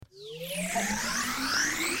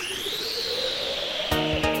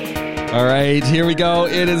All right, here we go.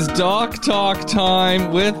 It is Doc Talk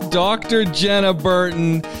time with Dr. Jenna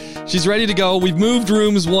Burton. She's ready to go. We've moved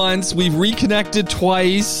rooms once. We've reconnected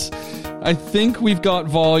twice. I think we've got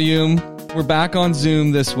volume. We're back on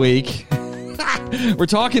Zoom this week. We're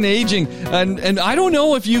talking aging. And I don't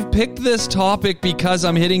know if you've picked this topic because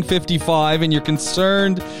I'm hitting 55 and you're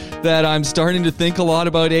concerned that I'm starting to think a lot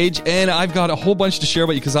about age. And I've got a whole bunch to share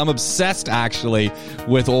about you because I'm obsessed, actually,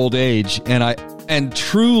 with old age. And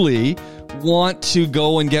truly want to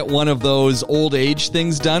go and get one of those old age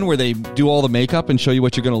things done where they do all the makeup and show you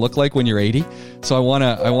what you're going to look like when you're 80. So I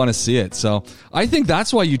want to see it. So I think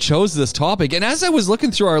that's why you chose this topic. And as I was looking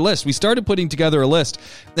through our list, we started putting together a list,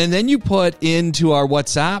 and then you put into our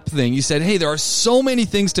WhatsApp thing, you said, hey, there are so many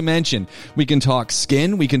things to mention. We can talk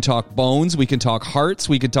skin, we can talk bones, we can talk hearts,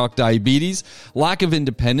 we can talk diabetes, lack of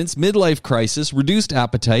independence, midlife crisis, reduced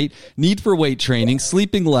appetite, need for weight training,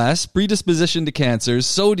 sleeping less, predisposition to cancers,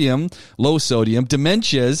 sodium, low sodium,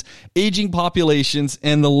 dementias, aging populations,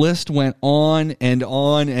 and the list went on and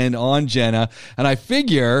on and on, Jenna. And I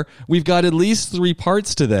figure we've got at least 3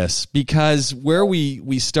 parts to this, because where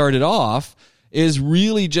we started off is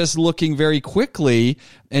really just looking very quickly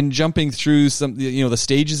and jumping through some, the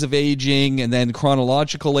stages of aging, and then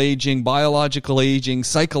chronological aging, biological aging,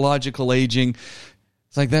 psychological aging.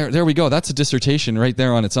 It's like, there we go. That's a dissertation right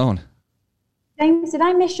there on its own. James, did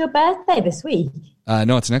I miss your birthday this week?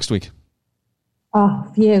 No, it's next week. Oh,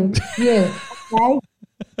 phew. Okay.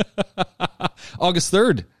 August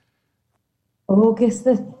 3rd. August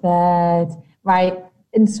the 3rd. Right.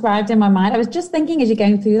 Inscribed in my mind. I was just thinking as you're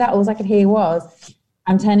going through that, all I could hear was,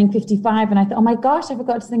 I'm turning 55, and I thought, oh my gosh, I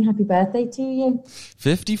forgot to sing happy birthday to you.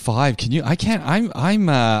 55. Can you? I can't.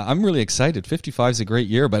 I'm really excited. 55 is a great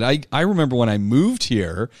year, but I remember when I moved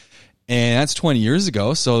here, and that's 20 years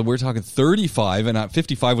ago. So we're talking 35, and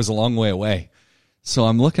 55 was a long way away. So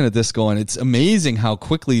I'm looking at this going, it's amazing how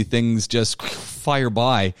quickly things just fire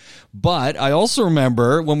by. But I also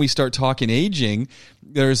remember when we start talking aging,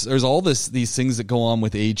 there's all these things that go on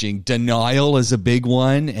with aging. Denial is a big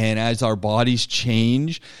one. And as our bodies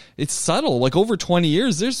change, it's subtle. Like over 20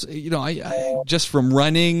 years, there's, I just from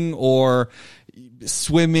running or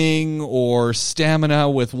swimming or stamina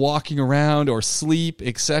with walking around or sleep,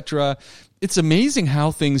 etc. It's amazing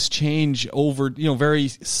how things change over, very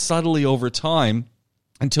subtly over time,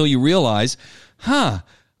 until you realize, I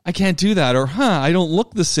can't do that, or I don't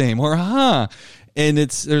look the same, or and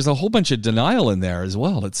there's a whole bunch of denial in there as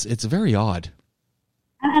well. It's very odd.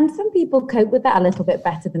 And some people cope with that a little bit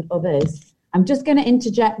better than others. I'm just going to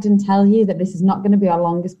interject and tell you that this is not going to be our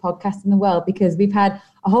longest podcast in the world, because we've had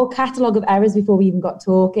a whole catalogue of errors before we even got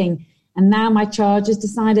talking. And now my charger's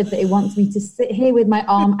decided that it wants me to sit here with my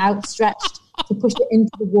arm outstretched to push it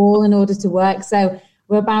into the wall in order to work. So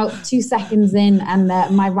we're about 2 seconds in, and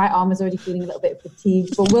my right arm is already feeling a little bit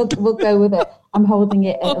fatigued, but we'll go with it. I'm holding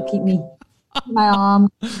it. It'll keep my arm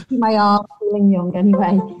feeling young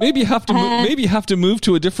anyway. Maybe you have to move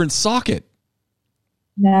to a different socket.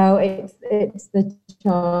 No, it's the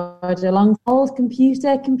charger. Long old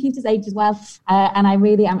computer's age as well, and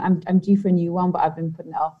I'm due for a new one, but I've been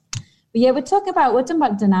putting it off. But yeah, we're talking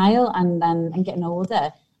about denial and getting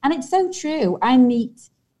older, and it's so true. I meet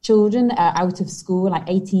children out of school, like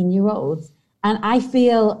 18-year-olds, and I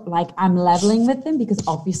feel like I'm leveling with them because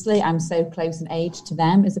obviously I'm so close in age to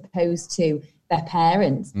them as opposed to their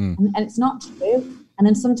parents. And it's not true. And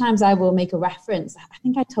then sometimes I will make a reference. I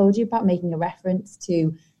think I told you about making a reference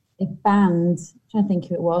to a band. I'm trying to think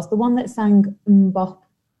who it was. The one that sang Bop.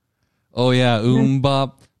 Oh, yeah.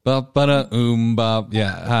 Bop, bop, ba-da, bop.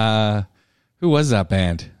 Yeah. Who was that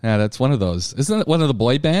band? Yeah, that's one of those. Isn't it one of the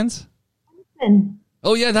boy bands?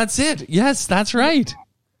 Oh, yeah, that's it. Yes, that's right.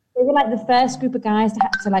 They were like the first group of guys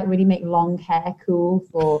to like really make long hair cool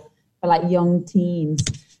for like young teens.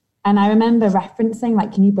 And I remember referencing,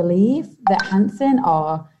 like, can you believe that Hanson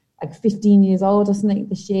are like 15 years old or something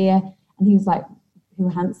this year? And he was like, who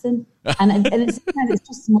are Hanson? And it's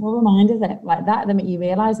just small reminders like that make you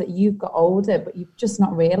realize that you've got older, but you've just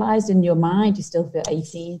not realized in your mind you still feel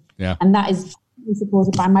 18. Yeah. And that is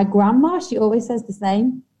supported by my grandma. She always says the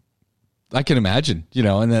same. I can imagine,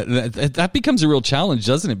 and that becomes a real challenge,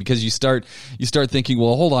 doesn't it? Because you start thinking,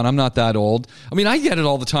 well, hold on, I'm not that old. I mean, I get it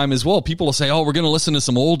all the time as well. People will say, oh, we're going to listen to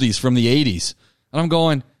some oldies from the 80s. And I'm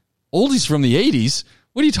going, oldies from the 80s?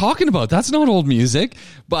 What are you talking about? That's not old music.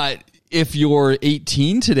 But if you're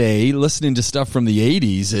 18 today, listening to stuff from the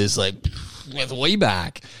 80s is like, that's way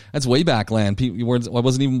back. That's way back land. I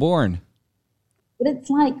wasn't even born. But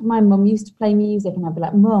it's like my mum used to play music and I'd be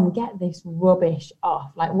like, Mum, get this rubbish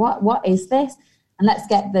off. Like, what is this? And let's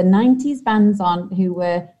get the 90s bands on who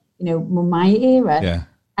were, my era. Yeah.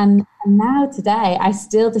 And now today, I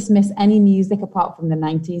still dismiss any music apart from the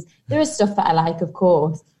 90s. There is stuff that I like, of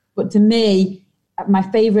course. But to me, my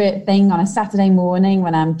favorite thing on a Saturday morning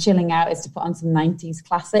when I'm chilling out is to put on some 90s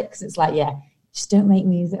classics. It's like, yeah, just don't make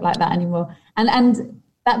music like that anymore. And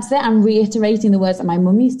that's it. I'm reiterating the words that my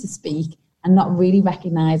mum used to speak and not really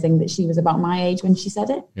recognizing that she was about my age when she said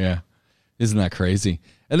it. Yeah. Isn't that crazy?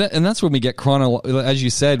 And that's when we get as you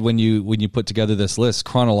said, when you put together this list,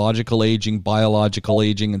 chronological aging, biological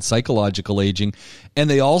aging, and psychological aging, and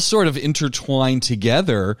they all sort of intertwine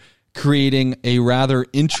together, creating a rather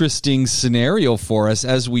interesting scenario for us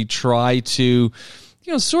as we try to,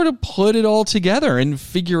 sort of put it all together and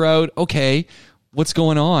figure out, okay, what's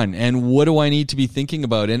going on and what do I need to be thinking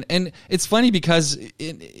about? And it's funny because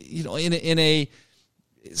in a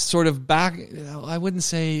sort of back, I wouldn't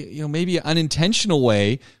say, maybe an unintentional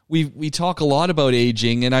way, we talk a lot about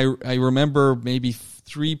aging. And I remember maybe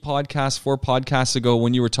 4 podcasts ago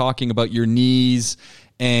when you were talking about your knees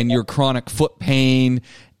and your chronic foot pain.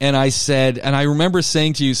 And I remember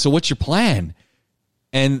saying to you, so what's your plan?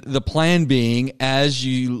 And the plan being, as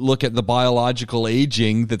you look at the biological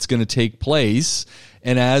aging that's going to take place,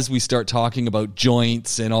 and as we start talking about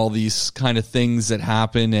joints and all these kind of things that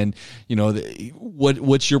happen, and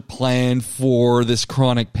what's your plan for this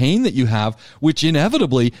chronic pain that you have, which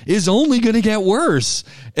inevitably is only going to get worse.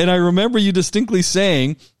 And I remember you distinctly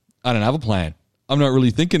saying, I don't have a plan. I'm not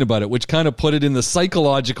really thinking about it, which kind of put it in the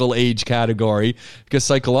psychological age category, because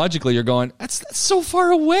psychologically you're going, that's so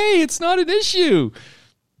far away. It's not an issue.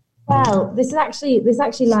 Well, this actually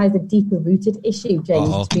lies a deeper rooted issue,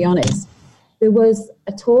 James, to be honest. There was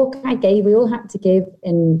a talk I gave, we all had to give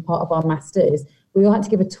in part of our masters, we all had to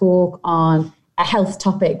give a talk on a health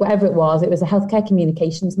topic, whatever it was. It was a healthcare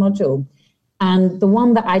communications module. And the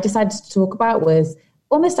one that I decided to talk about was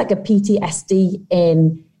almost like a PTSD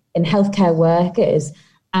in healthcare workers.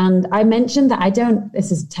 And I mentioned that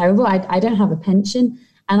this is terrible, I don't have a pension.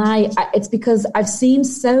 And it's because I've seen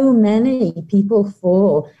so many people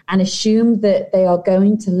fall and assume that they are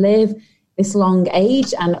going to live this long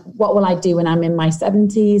age. And what will I do when I'm in my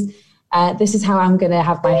 70s? This is how I'm going to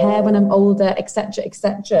have my hair when I'm older, et cetera, et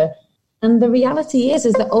cetera. And the reality is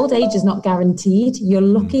that old age is not guaranteed. You're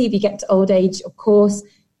lucky if you get to old age. Of course,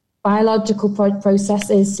 biological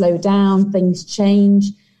processes slow down, things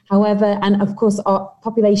change. However, and of course, our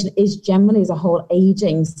population is generally as a whole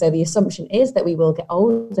aging. So the assumption is that we will get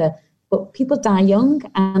older, but people die young.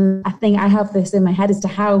 And I think I have this in my head as to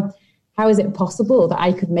how is it possible that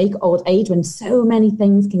I could make old age when so many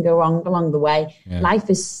things can go wrong along the way? Yeah. Life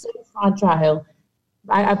is so fragile.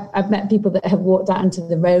 I've met people that have walked out into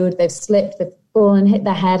the road, they've slipped, they've fallen, hit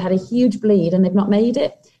their head, had a huge bleed, and they've not made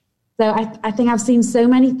it. So I think I've seen so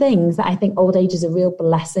many things that I think old age is a real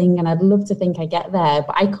blessing, and I'd love to think I get there,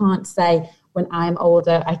 but I can't say when I'm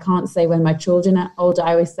older. I can't say when my children are older.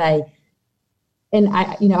 I always say,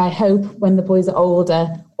 I hope when the boys are older,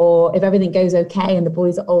 or if everything goes okay and the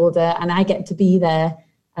boys are older and I get to be there,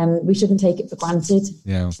 we shouldn't take it for granted.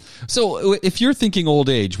 Yeah. So if you're thinking old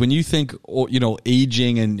age, when you think,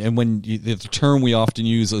 aging and when the term we often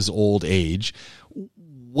use is old age,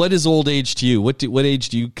 what is old age to you? What age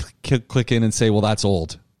do you click in and say, well, that's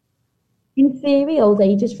old? In theory, old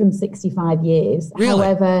age is from 65 years. Really?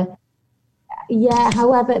 However,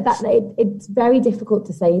 it's very difficult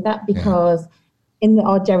to say that because in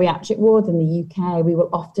our geriatric ward in the UK, we will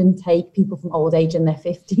often take people from old age in their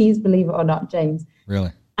 50s, believe it or not, James.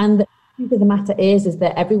 Really? And the truth of the matter is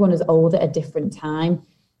that everyone is old at a different time.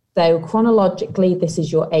 So chronologically, this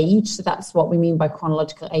is your age. So that's what we mean by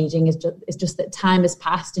chronological aging, is just that time has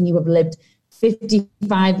passed and you have lived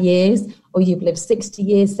 55 years or you've lived 60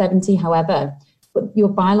 years, 70, however. But your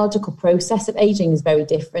biological process of aging is very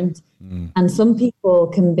different. And some people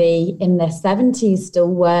can be in their 70s still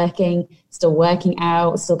working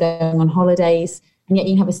out, still going on holidays. And yet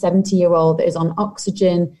you have a 70-year-old that is on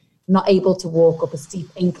oxygen, not able to walk up a steep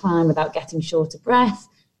incline without getting short of breath.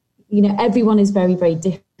 Everyone is very, very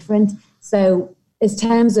different. So in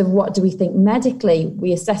terms of what do we think medically,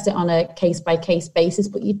 we assess it on a case-by-case basis,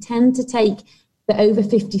 but you tend to take the over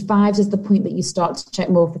 55s as the point that you start to check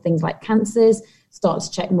more for things like cancers, start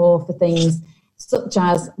to check more for things such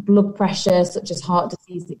as blood pressure, such as heart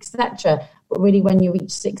disease, etc. But really when you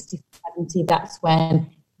reach 60, 70, that's when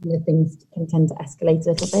things can tend to escalate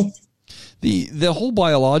a little bit. The whole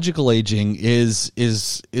biological aging is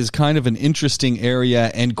kind of an interesting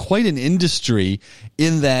area and quite an industry,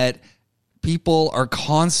 in that people are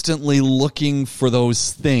constantly looking for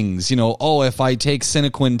those things. If I take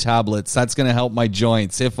Cinequin tablets, that's going to help my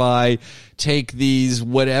joints. If I take these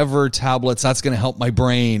whatever tablets, that's going to help my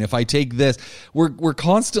brain. If I take this, we're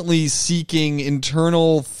constantly seeking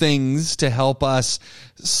internal things to help us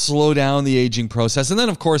slow down the aging process. And then,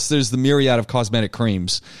 of course, there's the myriad of cosmetic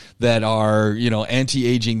creams that are,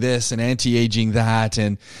 anti-aging this and anti-aging that.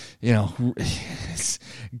 And,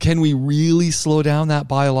 can we really slow down that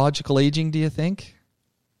biological aging, do you think?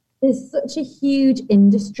 There's such a huge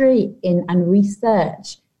industry and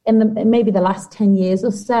research in maybe the last 10 years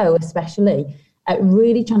or so, especially, at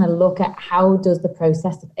really trying to look at how does the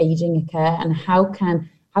process of aging occur and how can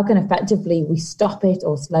effectively we stop it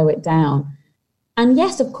or slow it down. And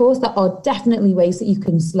yes, of course, there are definitely ways that you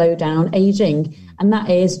can slow down aging. And that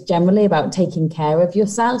is generally about taking care of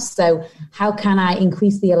yourself. So how can I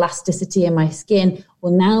increase the elasticity in my skin?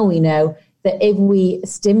 Well, now we know that if we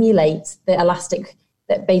stimulate the elastic,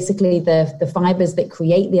 that basically the fibers that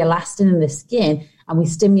create the elastin in the skin, and we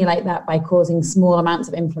stimulate that by causing small amounts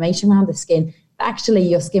of inflammation around the skin, actually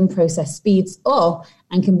your skin process speeds up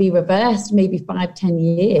and can be reversed maybe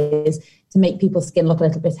 5-10 years to make people's skin look a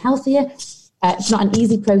little bit healthier. It's not an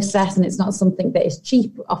easy process, and it's not something that is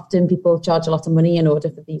cheap. Often people charge a lot of money in order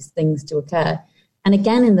for these things to occur. And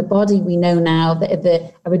again, in the body, we know now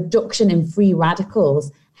that a reduction in free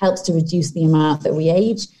radicals helps to reduce the amount that we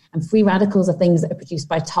age. And free radicals are things that are produced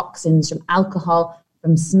by toxins from alcohol,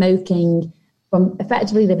 from smoking, from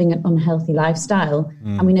effectively living an unhealthy lifestyle.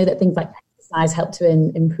 And we know that things like exercise help to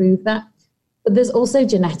improve that. But there's also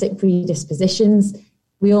genetic predispositions.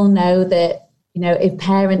 We all know that, if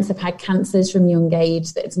parents have had cancers from young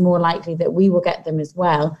age, that it's more likely that we will get them as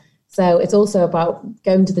well. So it's also about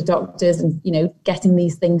going to the doctors and, getting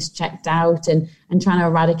these things checked out and trying to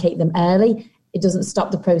eradicate them early. It doesn't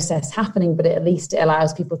stop the process happening, but at least it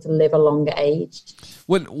allows people to live a longer age.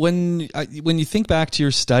 When you think back to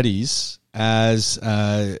your studies as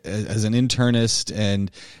an internist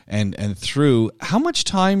and through, how much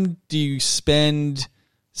time do you spend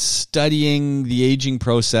studying the aging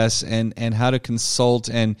process and how to consult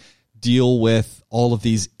and deal with all of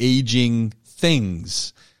these aging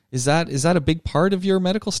things? Is that a big part of your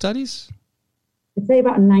medical studies? I'd say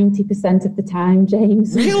about 90% of the time,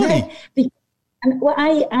 James. Really?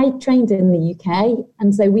 I trained in the UK,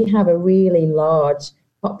 and so we have a really large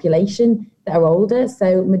population that are older.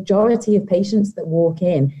 So majority of patients that walk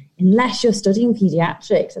in, unless you're studying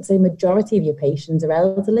pediatrics, I'd say majority of your patients are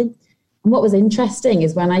elderly. And what was interesting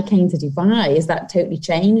is when I came to Dubai, is that totally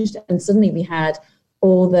changed. And suddenly we had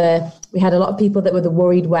a lot of people that were the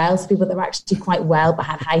worried well, so people that were actually quite well but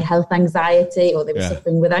had high health anxiety, or they were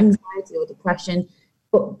suffering with anxiety or depression.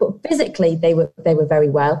 But physically they were very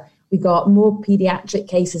well. We got more pediatric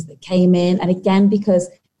cases that came in. And again, because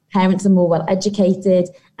parents are more well educated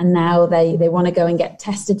and now they want to go and get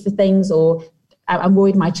tested for things, or I'm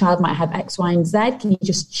worried my child might have X, Y, and Z. Can you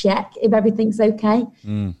just check if everything's okay?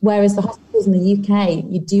 Whereas the hospitals in the UK,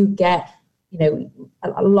 you do get,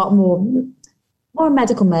 a lot more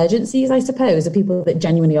medical emergencies, I suppose, of people that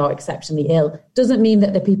genuinely are exceptionally ill. Doesn't mean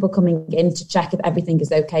that the people coming in to check if everything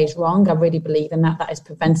is okay is wrong. I really believe in that. That is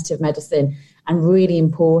preventative medicine and really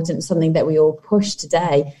important, something that we all push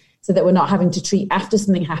today, so that we're not having to treat after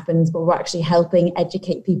something happens, but we're actually helping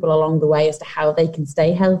educate people along the way as to how they can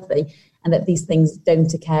stay healthy and that these things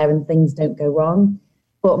don't occur and things don't go wrong.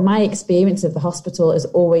 But my experience of the hospital has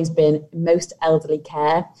always been most elderly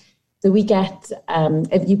care. So we get,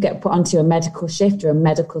 if you get put onto a medical shift or a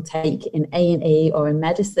medical take in A&E or in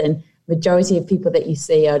medicine, majority of people that you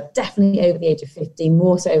see are definitely over the age of 50,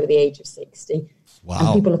 more so over the age of 60. Wow.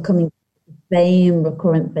 And people are coming with the same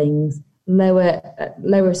recurrent things, lower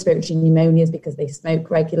respiratory pneumonias because they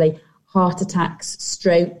smoke regularly, heart attacks,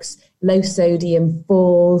 strokes, low sodium,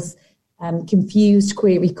 falls, confused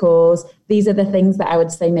query calls. These are the things that I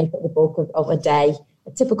would say make up the bulk of a day,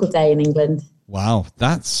 a typical day in England. Wow,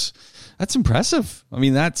 that's impressive. I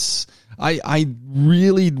mean, I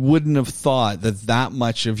really wouldn't have thought that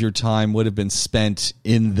much of your time would have been spent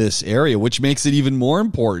in this area, which makes it even more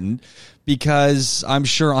important, because I'm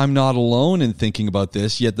sure I'm not alone in thinking about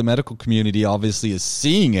this, yet the medical community obviously is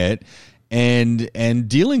seeing it and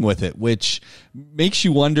dealing with it, which makes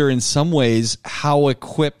you wonder in some ways how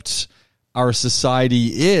equipped our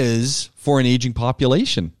society is for an aging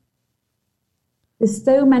population. There's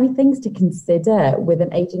so many things to consider with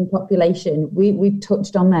an aging population. We've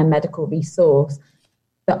touched on their medical resource.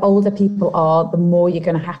 The older people are, the more you're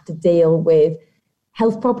going to have to deal with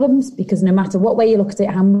health problems, because no matter what way you look at it,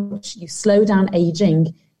 how much you slow down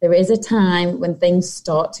aging, there is a time when things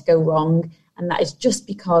start to go wrong. And that is just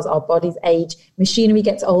because our bodies age. Machinery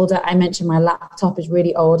gets older. I mentioned my laptop is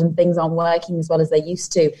really old and things aren't working as well as they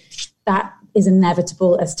used to. That is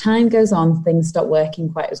inevitable. As time goes on, things stop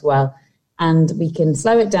working quite as well. And we can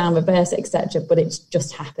slow it down, reverse it, etc. But it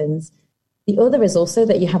just happens. The other is also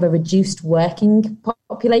that you have a reduced working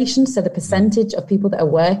population. So the percentage of people that are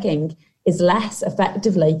working is less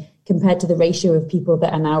effectively compared to the ratio of people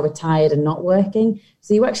that are now retired and not working.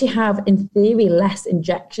 So you actually have, in theory, less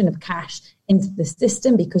injection of cash into the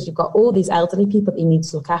system because you've got all these elderly people that you need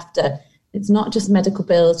to look after. It's not just medical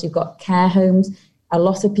bills. You've got care homes. A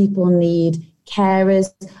lot of people need carers.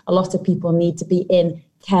 A lot of people need to be in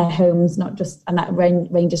care homes, not just, and that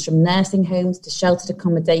ranges from nursing homes to sheltered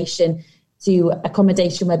accommodation to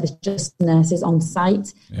accommodation where there's just nurses on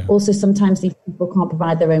site. Yeah. Also, sometimes these people can't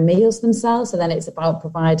provide their own meals themselves. So then it's about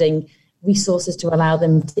providing resources to allow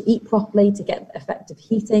them to eat properly, to get effective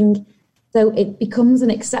heating. So it becomes an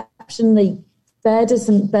exceptionally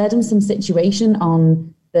burdensome situation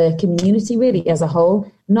on the community really as a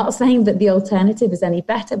whole. I'm not saying that the alternative is any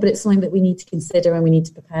better, but it's something that we need to consider and we need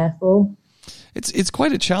to prepare for. It's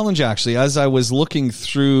quite a challenge, actually. As I was looking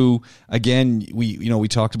through, again, we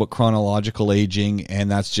talked about chronological aging, and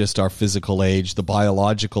that's just our physical age, the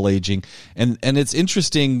biological aging, and it's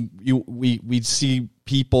interesting. We see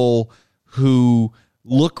people who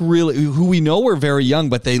we know are very young,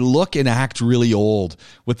 but they look and act really old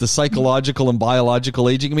with the psychological and biological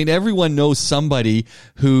aging. I mean, everyone knows somebody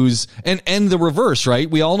who's, and the reverse, right?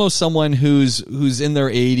 We all know someone who's in their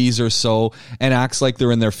 80s or so and acts like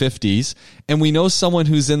they're in their 50s. And we know someone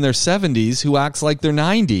who's in their 70s who acts like they're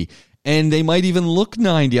 90, and they might even look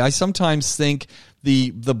 90. I sometimes think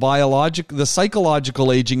the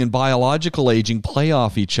psychological aging and biological aging play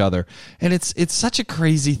off each other. And it's such a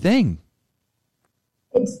crazy thing.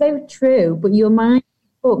 It's so true, but your mind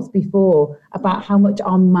talked before about how much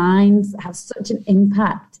our minds have such an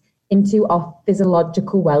impact into our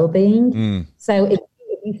physiological well-being. So if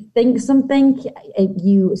you think something, if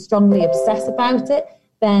you strongly obsess about it,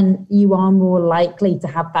 then you are more likely to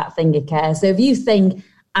have that thing occur. So if you think,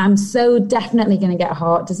 I'm so definitely going to get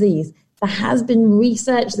heart disease, there has been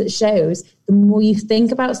research that shows the more you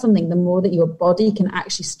think about something, the more that your body can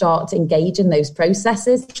actually start to engage in those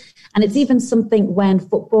processes. And it's even something when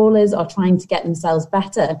footballers are trying to get themselves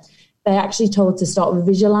better, they're actually told to start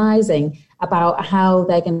visualizing about how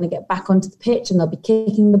they're going to get back onto the pitch, and they'll be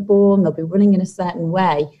kicking the ball and they'll be running in a certain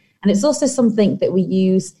way. And it's also something that we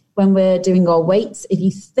use when we're doing our weights. If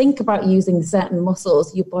you think about using certain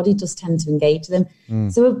muscles, your body does tend to engage them.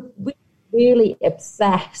 So if we really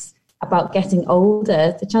obsess about getting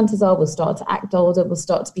older, the chances are we'll start to act older, we'll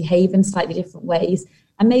start to behave in slightly different ways.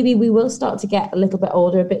 And maybe we will start to get a little bit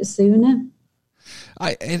older a bit sooner.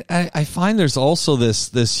 I find there's also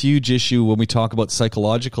this huge issue when we talk about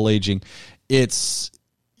psychological aging. It's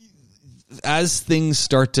as things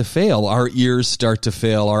start to fail, our ears start to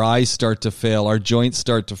fail, our eyes start to fail, our joints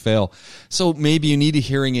start to fail. So maybe you need a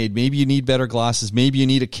hearing aid, maybe you need better glasses, maybe you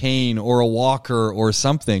need a cane or a walker or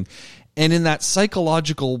something. And in that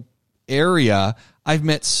psychological area, I've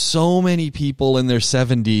met so many people in their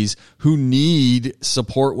 70s who need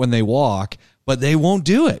support when they walk, but they won't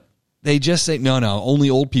do it. They just say, no, only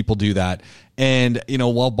old people do that. And,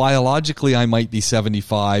 while biologically I might be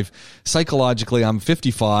 75, psychologically I'm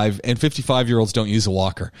 55, and 55-year-olds don't use a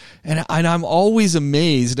walker. And I'm always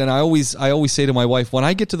amazed, and I always say to my wife, when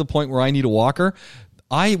I get to the point where I need a walker,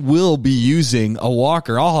 I will be using a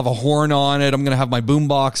walker. I'll have a horn on it. I'm going to have my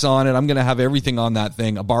boombox on it. I'm going to have everything on that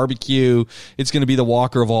thing, a barbecue. It's going to be the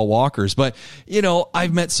walker of all walkers. But,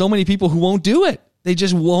 I've met so many people who won't do it. They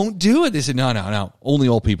just won't do it. They said, no, only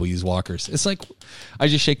old people use walkers. It's like, I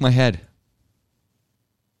just shake my head.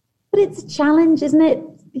 But it's a challenge, isn't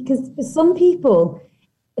it? Because for some people,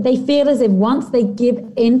 they feel as if once they give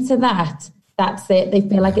into that, that's it. They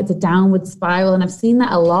feel like it's a downward spiral. And I've seen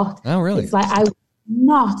that a lot. Oh, really? It's like, I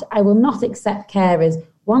will not accept carers.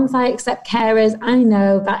 Once I accept carers, I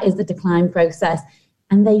know that is the decline process.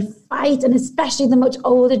 And they fight, and especially the much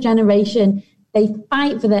older generation, they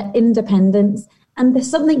fight for their independence. And there's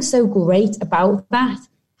something so great about that.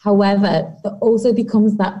 However, there also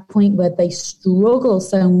becomes that point where they struggle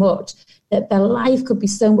so much that their life could be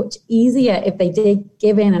so much easier if they did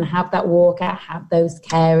give in and have that walker, have those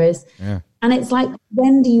carers. Yeah. And it's like,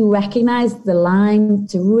 when do you recognize the line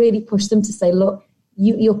to really push them to say, look,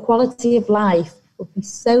 your quality of life would be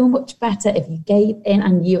so much better if you gave in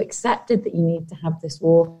and you accepted that you need to have this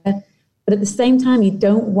walker. But at the same time, you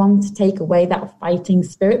don't want to take away that fighting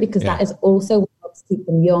spirit, because that is also what helps keep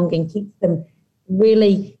them young and keeps them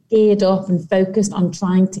really geared up and focused on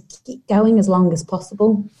trying to keep going as long as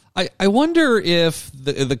possible. I wonder if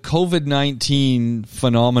the COVID-19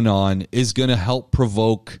 phenomenon is going to help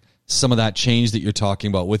provoke some of that change that you're talking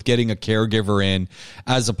about with getting a caregiver in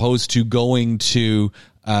as opposed to going to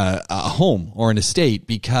a home or an estate,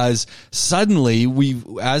 because suddenly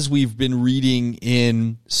as we've been reading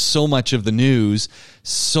in so much of the news,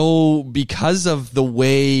 so because of the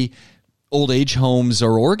way old age homes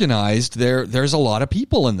are organized, there's a lot of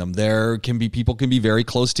people in them. People can be very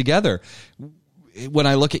close together. When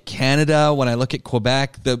I look at Canada, when I look at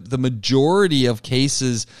Quebec, the majority of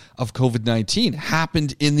cases of COVID-19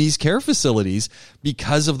 happened in these care facilities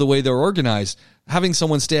because of the way they're organized. Having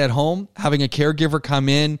someone stay at home, having a caregiver come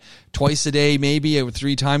in twice a day, maybe, or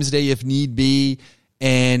 3 times a day if need be,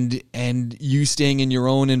 and you staying in your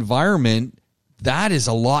own environment, that is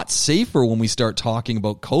a lot safer when we start talking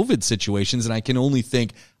about COVID situations. And I can only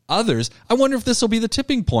think others. I wonder if this will be the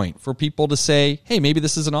tipping point for people to say, hey, maybe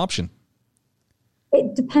this is an option.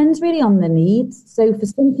 It depends really on the needs. So for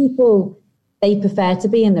some people, they prefer to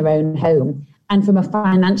be in their own home. And from a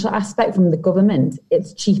financial aspect, from the government,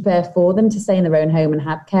 it's cheaper for them to stay in their own home and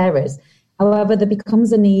have carers. However, there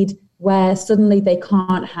becomes a need where suddenly they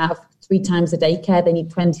can't have 3 times a day care. They need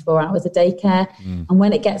 24 hours a day care. And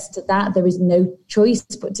when it gets to that, there is no choice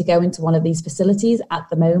but to go into one of these facilities at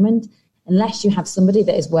the moment, unless you have somebody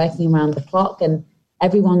that is working around the clock and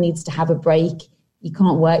everyone needs to have a break. You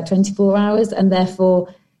can't work 24 hours, and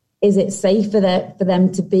therefore, is it safe for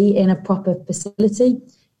them to be in a proper facility?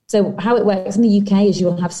 So how it works in the UK is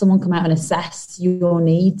you'll have someone come out and assess your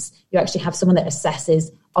needs. You actually have someone that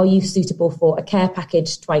assesses, are you suitable for a care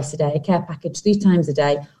package twice a day, a care package 3 times a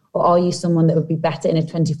day, or are you someone that would be better in a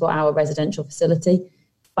 24-hour residential facility?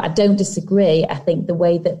 But I don't disagree. I think the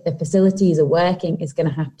way that the facilities are working is going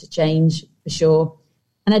to have to change for sure.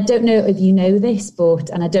 And I don't know if you know this,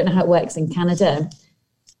 and I don't know how it works in Canada,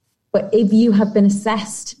 but if you have been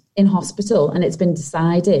assessed in hospital and it's been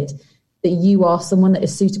decided that you are someone that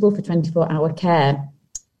is suitable for 24-hour care,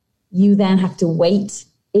 you then have to wait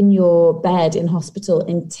in your bed in hospital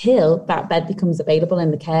until that bed becomes available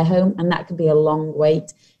in the care home, and that can be a long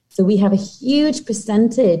wait. So we have a huge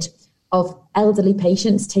percentage of elderly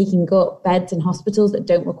patients taking up beds in hospitals that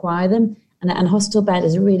don't require them, and a hospital bed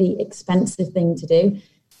is a really expensive thing to do.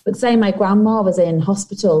 But say my grandma was in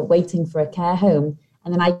hospital waiting for a care home,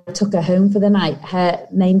 and then I took her home for the night, her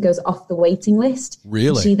name goes off the waiting list.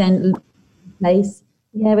 Really? She then place.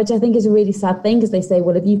 Yeah, which I think is a really sad thing, because they say,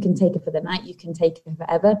 well, if you can take her for the night, you can take her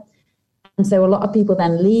forever. And so a lot of people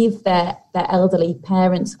then leave their elderly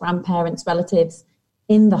parents, grandparents, relatives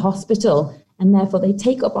in the hospital, and therefore they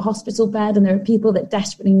take up a hospital bed, and there are people that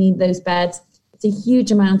desperately need those beds. It's a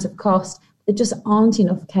huge amount of cost. There just aren't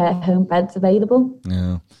enough care home beds available.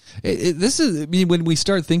 Yeah. This is, I mean, when we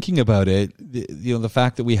start thinking about it, the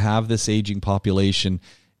fact that we have this aging population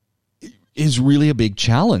is really a big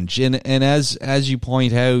challenge. And as you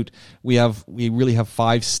point out, we really have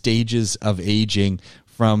 5 stages of aging,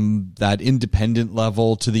 from that independent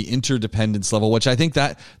level to the interdependence level, which I think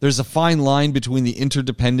that there's a fine line between the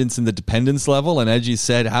interdependence and the dependence level. And as you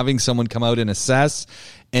said, having someone come out and assess,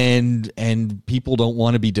 and people don't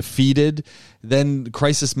want to be defeated, then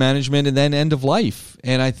crisis management, and then end of life.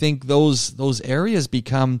 And I think those areas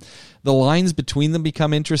become, the lines between them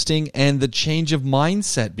become interesting, and the change of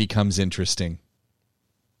mindset becomes interesting.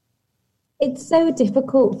 It's so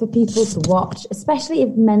difficult for people to watch, especially if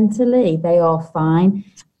mentally they are fine.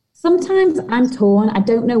 Sometimes I'm torn. I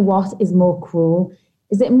don't know what is more cruel.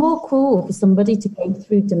 Is it more cruel for somebody to go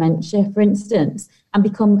through dementia, for instance, and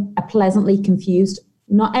become pleasantly confused?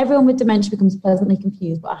 Not everyone with dementia becomes pleasantly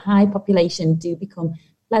confused, but a high population do become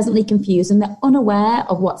pleasantly confused, and they're unaware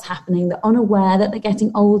of what's happening. They're unaware that they're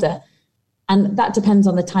getting older. And that depends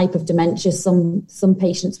on the type of dementia. Some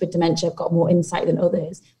patients with dementia have got more insight than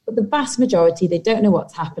others. But the vast majority, they don't know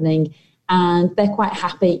what's happening, and they're quite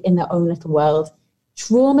happy in their own little world.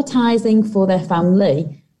 Traumatizing for their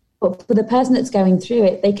family. But for the person that's going through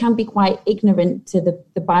it, they can be quite ignorant to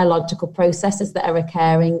the biological processes that are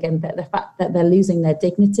occurring, and the fact that they're losing their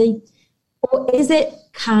dignity. Or is it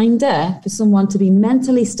kinder for someone to be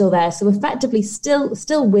mentally still there, so effectively still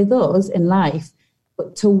with us in life,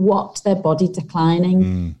 but to watch their body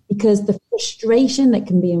declining? Because the frustration that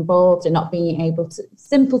can be involved in not being able to,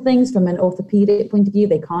 simple things from an orthopedic point of view,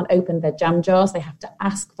 they can't open their jam jars, they have to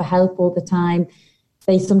ask for help all the time.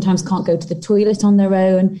 They sometimes can't go to the toilet on their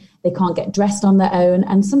own, they can't get dressed on their own.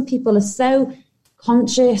 And some people are so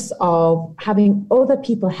conscious of having other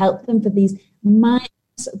people help them for these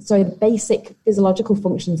basic physiological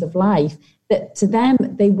functions of life, that to them,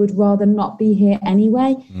 they would rather not be here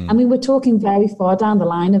anyway. I mean, we're talking very far down the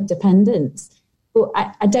line of dependence. But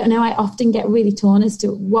I don't know. I often get really torn as to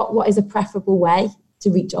what is a preferable way to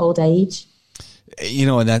reach old age. You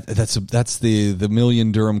know, and that's the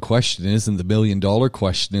million dirham question, isn't the $1 million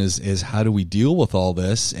question? Is how do we deal with all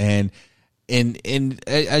this? And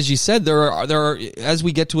as you said, there are as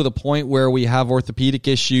we get to the point where we have orthopedic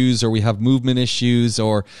issues, or we have movement issues,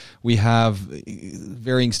 or we have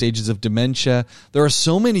varying stages of dementia. There are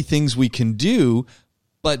so many things we can do.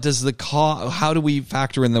 But how do we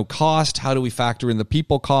factor in the cost? How do we factor in the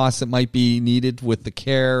people costs that might be needed with the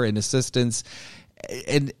care and assistance,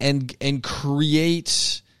 and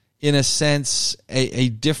create, in a sense, a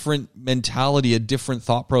different mentality, a different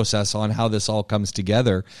thought process on how this all comes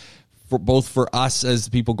together, for both for us as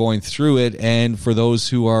people going through it and for those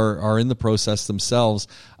who are in the process themselves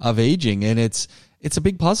of aging. And it's a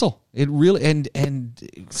big puzzle. It really,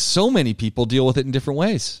 and so many people deal with it in different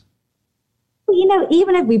ways. You know,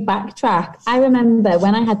 even if we backtrack, I remember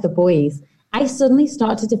when I had the boys, I suddenly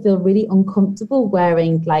started to feel really uncomfortable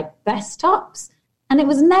wearing like vest tops. And it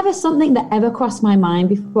was never something that ever crossed my mind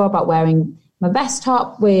before about wearing my vest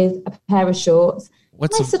top with a pair of shorts. I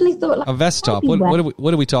suddenly thought, like, a vest top?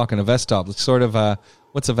 What are we talking? A vest top? It's sort of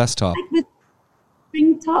what's a vest top? Like with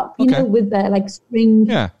string top, you know, with the like string.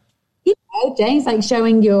 Yeah. You know, James, like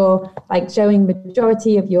showing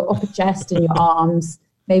majority of your upper chest and your arms.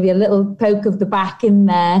 Maybe a little poke of the back in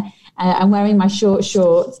there. I'm wearing my short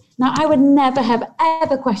shorts. Now, I would never have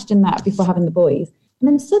ever questioned that before having the boys. And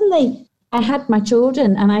then suddenly I had my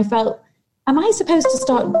children and I felt, am I supposed to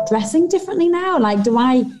start dressing differently now? Like,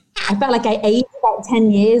 I felt like I aged about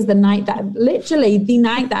 10 years the night that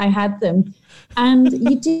I had them. And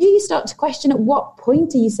you start to question, at what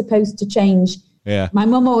point are you supposed to change? Yeah. My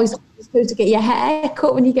mum always was supposed to get your hair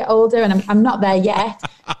cut when you get older, and I'm not there yet.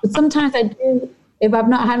 But sometimes I do. If I've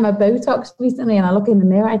not had my Botox recently and I look in the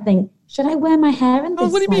mirror, I think, should I wear my hair in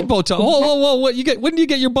this? What do you mean Botox? Whoa! When do you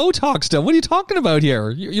get your Botox done? What are you talking about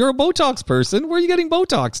here? You're a Botox person. Where are you getting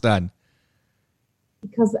Botox done?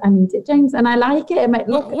 Because I need it, James, and I like it. It might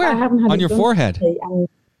look. Where? I haven't had on your forehead.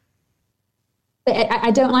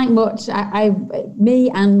 I don't like much.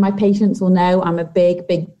 Me and my patients will know I'm a big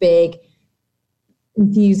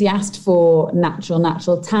enthusiast for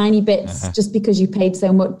natural tiny bits. Just because you paid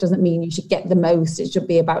so much doesn't mean you should get the most. It should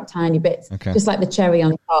be about tiny bits, just like the cherry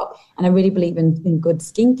on top. And I really believe in good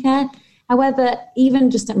skincare. However, even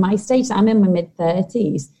just at my stage, I'm in my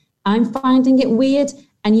mid-30s, I'm finding it weird.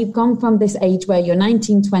 And you've gone from this age where you're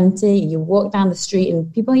 19, 20, you walk down the street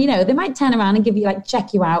and people, you know, they might turn around and give you, like,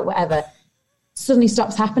 check you out, whatever. Suddenly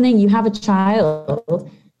stops happening. You have a child.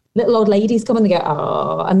 Little old ladies come and they go,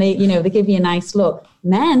 oh, and they give you a nice look.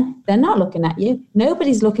 Men, they're not looking at you.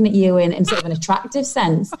 Nobody's looking at you in sort of an attractive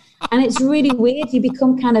sense. And it's really weird. You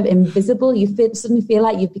become kind of invisible. You suddenly feel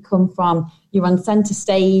like you're on center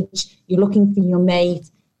stage, you're looking for your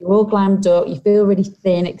mate, you're all glammed up, you feel really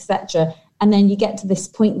thin, etc. And then you get to this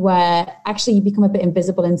point where actually you become a bit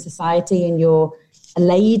invisible in society and you're a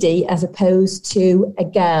lady as opposed to a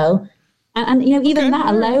girl. And you know, even that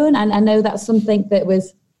alone, and I know that's something that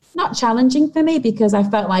was not challenging for me because I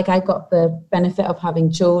felt like I got the benefit of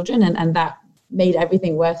having children and that made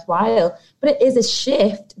everything worthwhile. But it is a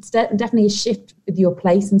shift. It's definitely a shift with your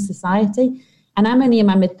place in society. And I'm only in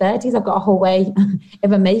my mid-30s. I've got a whole way,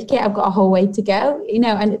 if I make it, I've got a whole way to go, you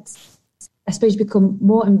know, and I suppose you become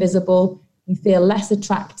more invisible. You feel less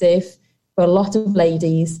attractive for a lot of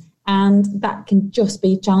ladies. And that can just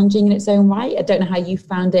be challenging in its own right. I don't know how you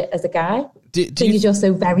found it as a guy. You're just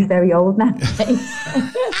so very, very old now.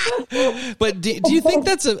 But do you think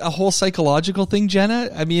that's a whole psychological thing, Jenna?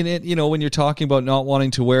 I mean, when you're talking about not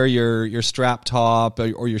wanting to wear your strap top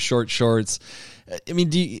or your short shorts, I mean,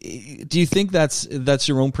 do you think that's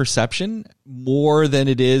your own perception more than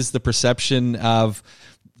it is the perception of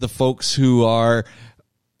the folks who are,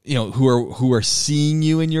 who are seeing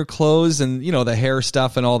you in your clothes and, the hair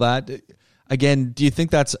stuff and all that? Again, do you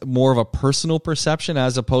think that's more of a personal perception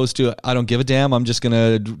as opposed to, I don't give a damn, I'm just going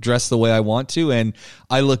to dress the way I want to and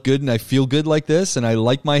I look good and I feel good like this and I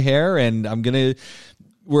like my hair and I'm going to,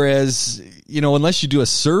 whereas, unless you do a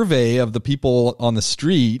survey of the people on the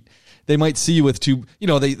street, they might see you with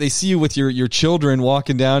they see you with your children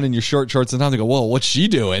walking down in your short shorts and they go, whoa, what's she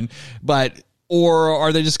doing? Or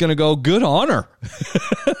are they just going to go, good on her?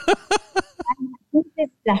 I think there's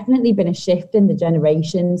definitely been a shift in the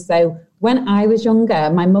generation. So when I was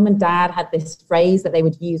younger, my mum and dad had this phrase that they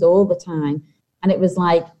would use all the time. And it was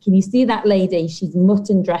like, can you see that lady? She's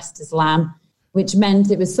mutton dressed as lamb, which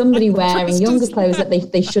meant it was somebody wearing younger clothes that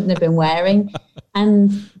they shouldn't have been wearing.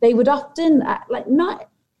 And they would often, not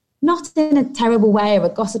in a terrible way or a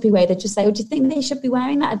gossipy way, they'd just say, oh, do you think they should be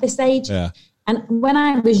wearing that at this age? Yeah. And when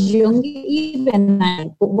I was younger, even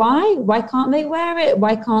then, but why? Why can't they wear it?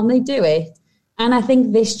 Why can't they do it? And I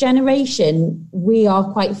think this generation, we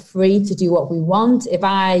are quite free to do what we want. If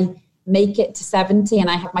I make it to 70 and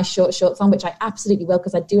I have my short shorts on, which I absolutely will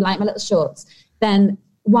because I do like my little shorts, then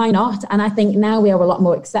why not? And I think now we are a lot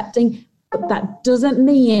more accepting. But that doesn't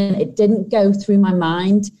mean it didn't go through my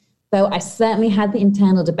mind. So I certainly had the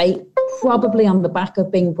internal debate, probably on the back of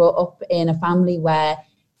being brought up in a family where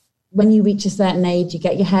when you reach a certain age, you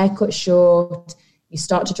get your hair cut short, you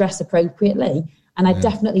start to dress appropriately. And I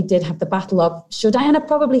definitely did have the battle of, should I? And I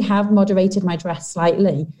probably have moderated my dress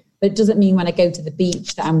slightly, but it doesn't mean when I go to the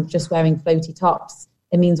beach that I'm just wearing floaty tops.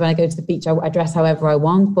 It means when I go to the beach, I dress however I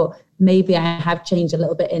want, but maybe I have changed a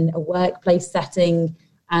little bit in a workplace setting.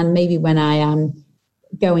 And maybe when I am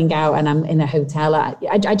going out and I'm in a hotel,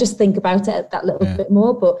 I just think about it that little bit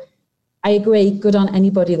more. But I agree, good on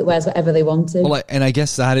anybody that wears whatever they want to. Well, and I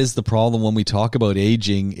guess that is the problem when we talk about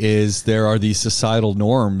aging is there are these societal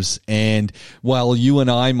norms. And while you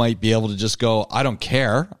and I might be able to just go, I don't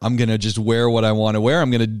care, I'm going to just wear what I want to wear.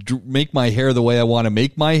 I'm going to make my hair the way I want to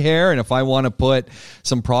make my hair. And if I want to put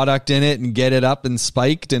some product in it and get it up and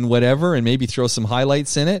spiked and whatever, and maybe throw some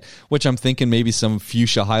highlights in it, which I'm thinking maybe some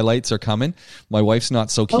fuchsia highlights are coming. My wife's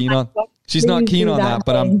not so keen on, she's not keen on that,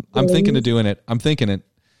 but I'm thinking of doing it. I'm thinking it.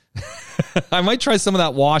 I might try some of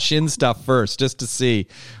that wash-in stuff first, just to see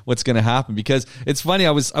what's going to happen. Because it's funny,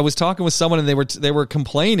 I was talking with someone and they were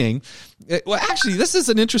complaining. Well, actually, this is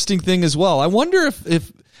an interesting thing as well. I wonder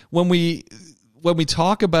if when we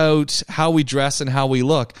talk about how we dress and how we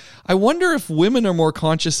look, I wonder if women are more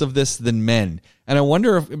conscious of this than men. And I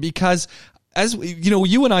wonder if, because as you know,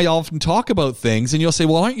 you and I often talk about things, and you'll say,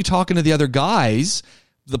 "Well, aren't you talking to the other guys,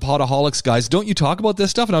 the Potaholics guys? Don't you talk about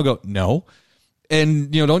this stuff?" And I'll go, "No."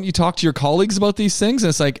 And, don't you talk to your colleagues about these things? And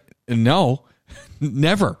it's like, no,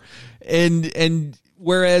 never. And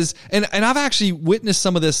whereas, and I've actually witnessed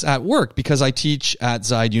some of this at work because I teach at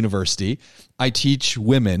Zide University. I teach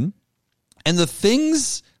women, and the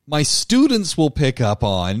things my students will pick up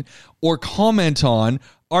on or comment on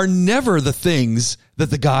are never the things that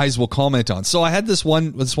the guys will comment on. So I had this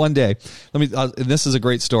one day, and this is a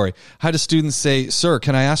great story. I had a student say, "Sir,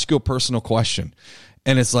 can I ask you a personal question?"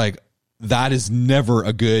 And it's like, that is never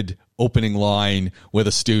a good opening line with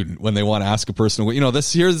a student when they want to ask a personal.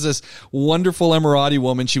 Here's this wonderful Emirati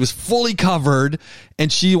woman. She was fully covered,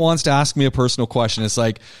 and she wants to ask me a personal question. It's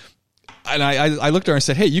like, and I looked at her and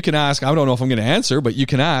said, "Hey, you can ask. I don't know if I'm going to answer, but you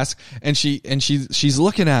can ask." And she's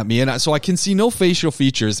looking at me, and so I can see no facial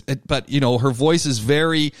features, but her voice is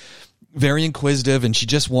very, very inquisitive, and she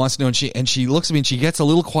just wants to know. And she looks at me, and she gets a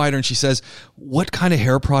little quieter, and she says, "What kind of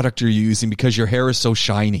hair product are you using? Because your hair is so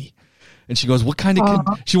shiny." And she goes,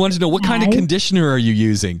 she wanted to know, what kind of conditioner are you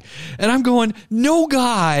using? And I'm going, no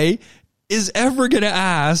guy is ever going to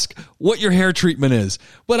ask what your hair treatment is.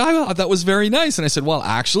 But I thought that was very nice. And I said, well,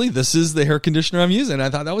 actually, this is the hair conditioner I'm using. And I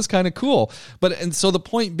thought that was kind of cool. And so the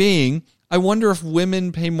point being, I wonder if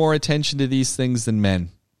women pay more attention to these things than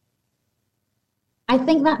men. I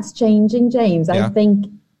think that's changing, James. Yeah. I think,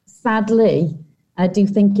 sadly, I do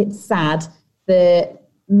think it's sad that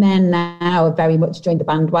men now have very much joined the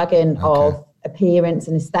bandwagon of appearance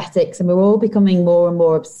and aesthetics, and we're all becoming more and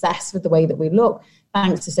more obsessed with the way that we look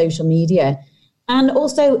thanks to social media. And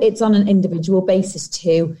also it's on an individual basis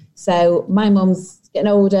too. So my mum's getting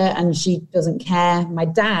older and she doesn't care. My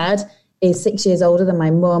dad is 6 years older than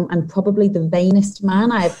my mum and probably the vainest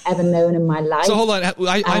man I've ever known in my life. So hold on,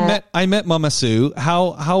 I met Mama Sue.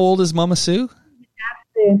 How old is Mama Sue?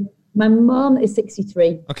 My mum is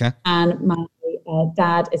 63. Okay. And my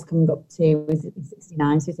dad is coming up to, he's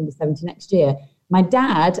 69, so he's going to be 70 next year. My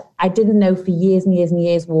dad, I didn't know for years and years and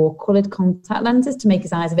years, wore coloured contact lenses to make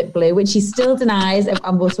his eyes a bit blue, which he still denies,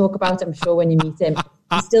 and we'll talk about it, I'm sure, when you meet him.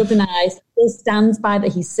 He still denies, still stands by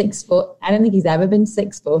that he's 6 foot. I don't think he's ever been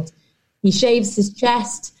 6 foot. He shaves his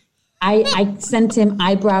chest. I sent him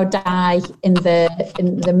eyebrow dye in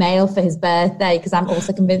the mail for his birthday because I'm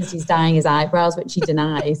also convinced he's dyeing his eyebrows, which he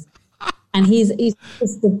denies. And he's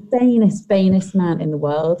just the vainest man in the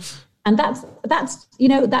world. And that's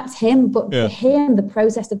him. But for him, the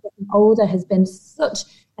process of getting older has been such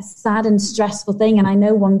a sad and stressful thing. And I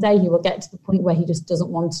know one day he will get to the point where he just doesn't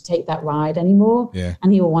want to take that ride anymore. Yeah.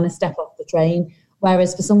 And he will want to step off the train.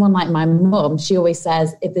 Whereas for someone like my mum, she always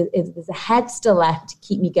says, if there's a head still left to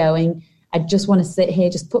keep me going, I just want to sit here,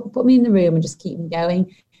 just put me in the room and just keep me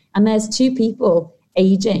going. And there's two people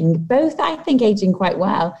aging, both I think aging quite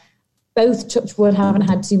well. Both, touch wood, haven't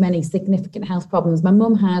had too many significant health problems. My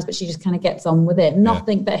mum has, but she just kind of gets on with it.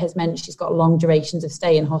 Nothing that has meant she's got long durations of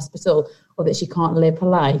stay in hospital or that she can't live her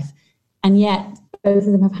life. And yet both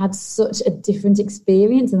of them have had such a different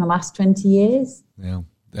experience in the last 20 years. Yeah.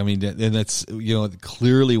 I mean, and that's,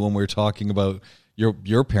 clearly when we're talking about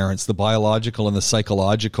your parents, the biological and the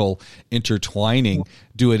psychological intertwining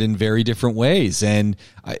do it in very different ways. And,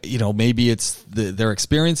 maybe it's their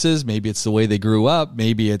experiences, maybe it's the way they grew up,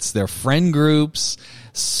 maybe it's their friend groups.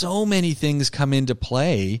 So many things come into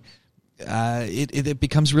play. It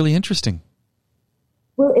becomes really interesting.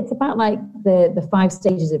 Well, it's about like the 5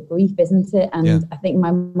 stages of grief, isn't it? And I think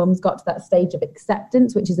my mum's got to that stage of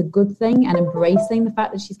acceptance, which is a good thing, and embracing the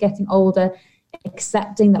fact that she's getting older,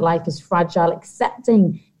 accepting that life is fragile,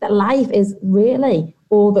 accepting that life is really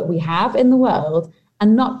all that we have in the world,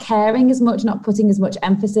 and not caring as much, not putting as much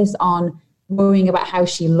emphasis on worrying about how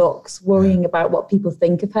she looks, worrying about what people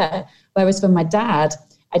think of her. Whereas for my dad,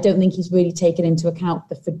 I don't think he's really taken into account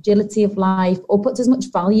the fragility of life or puts as much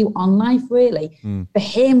value on life, really. For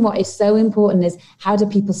him, what is so important is, how do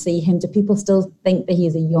people see him? Do people still think that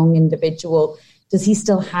he's a young individual? Does he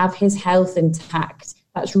still have his health intact?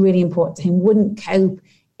 That's really important to him. Wouldn't cope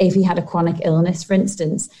if he had a chronic illness, for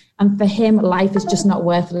instance. And for him, life is just not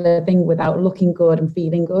worth living without looking good and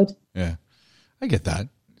feeling good. Yeah, I get that.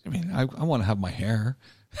 I mean, I want to have my hair.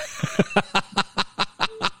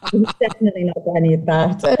 He's definitely not got any of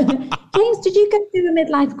that. James, did you go through a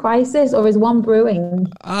midlife crisis, or is one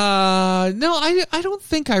brewing? No, I don't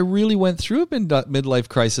think I really went through a midlife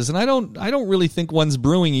crisis, and I don't really think one's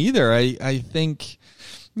brewing either. I think,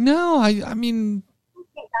 no, I mean,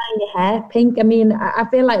 dyeing your hair pink. I mean, I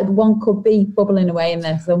feel like one could be bubbling away in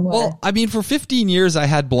there somewhere. Well, I mean, for 15 years I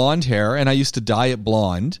had blonde hair, and I used to dye it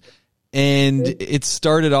blonde. And it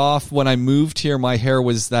started off when I moved here, my hair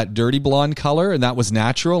was that dirty blonde color, and that was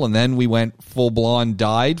natural. And then we went full blonde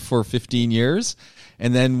dyed for 15 years.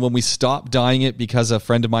 And then when we stopped dyeing it because a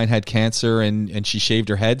friend of mine had cancer and she shaved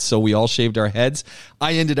her head, so we all shaved our heads,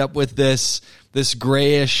 I ended up with this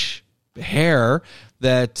grayish hair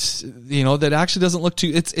that, that actually doesn't look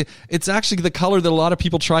too, it's actually the color that a lot of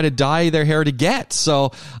people try to dye their hair to get.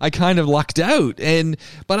 So I kind of lucked out.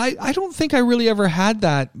 But I don't think I really ever had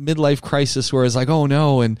that midlife crisis where it's like, oh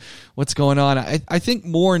no, and what's going on? I think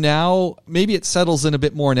more now, maybe it settles in a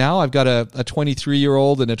bit more now. I've got a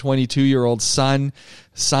 23-year-old and a 22-year-old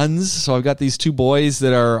sons. So I've got these 2 boys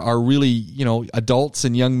that are really, adults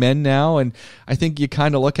and young men now. And I think you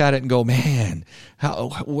kind of look at it and go, man,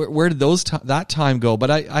 where did that time go? But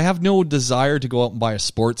I have no desire to go out and buy a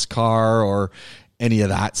sports car or any of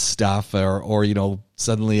that stuff, or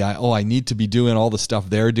suddenly I need to be doing all the stuff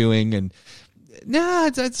they're doing. And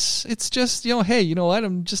it's just, hey, you know what?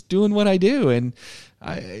 I'm just doing what I do. And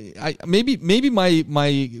I maybe my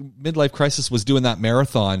midlife crisis was doing that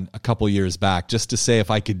marathon a couple years back, just to say if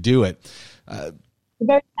I could do it. It's a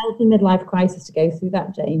very healthy midlife crisis to go through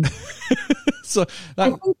that, James.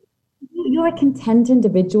 I think you're a content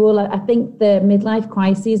individual. I think the midlife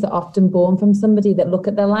crises are often born from somebody that look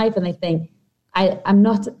at their life and they think, I'm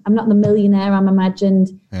not the millionaire I'm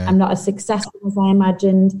imagined. Yeah. I'm not as successful as I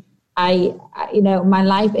imagined. My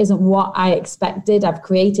life isn't what I expected. I've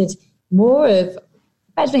created more of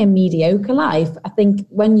especially a mediocre life. I think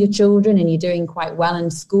when you're children and you're doing quite well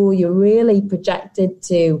in school, you're really projected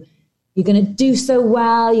to, you're going to do so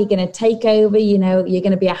well, you're going to take over, you're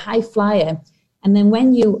going to be a high flyer. And then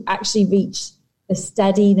when you actually reach the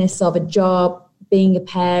steadiness of a job, being a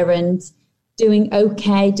parent, doing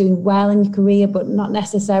okay, doing well in your career, but not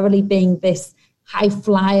necessarily being this high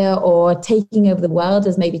flyer or taking over the world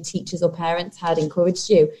as maybe teachers or parents had encouraged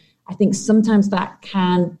you, I think sometimes that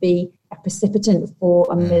can be a precipitant for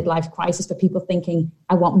a midlife crisis, for people thinking,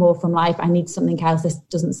 I want more from life, I need something else, this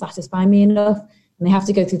doesn't satisfy me enough. And they have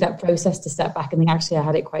to go through that process to step back and think, actually, I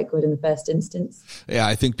had it quite good in the first instance. Yeah,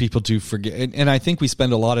 I think people do forget. And I think we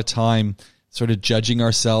spend a lot of time sort of judging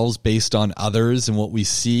ourselves based on others and what we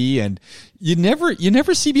see. And you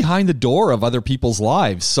never see behind the door of other people's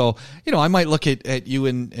lives. So, I might look at you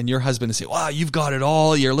and your husband and say, wow, you've got it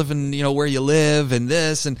all. You're living, where you live and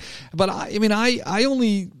this. But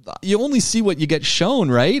you only see what you get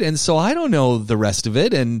shown, right? And so I don't know the rest of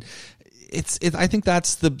it. And I think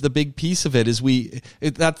that's the big piece of it is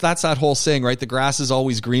that's that whole saying, right? The grass is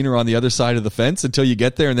always greener on the other side of the fence until you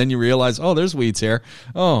get there, and then you realize, oh, there's weeds here.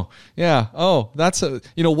 Oh, yeah. Oh, that's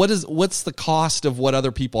what's the cost of what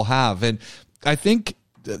other people have? And I think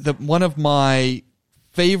one of my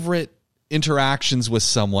favorite interactions with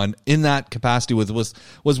someone in that capacity was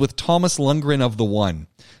with Thomas Lundgren of The One.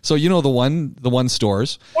 So the One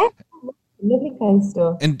stores. Yeah. Lovely clothes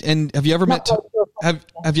store. And have you ever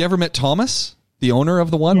met Thomas, the owner of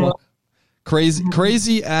The One? No.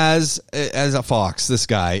 Crazy as a fox, this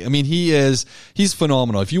guy. I mean, he's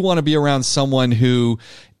phenomenal. If you want to be around someone who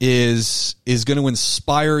is going to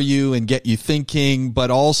inspire you and get you thinking, but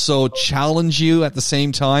also challenge you at the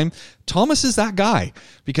same time. Thomas is that guy,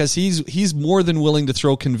 because he's more than willing to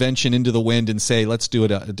throw convention into the wind and say, let's do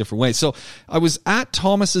it a different way. So I was at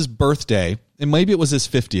Thomas's birthday, and maybe it was his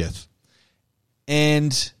 50th,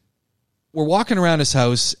 and we're walking around his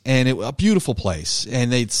house, and a beautiful place,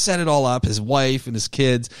 and they'd set it all up, his wife and his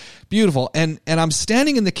kids, beautiful. And I'm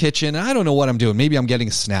standing in the kitchen, and I don't know what I'm doing. Maybe I'm getting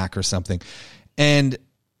a snack or something. And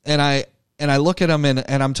I look at him,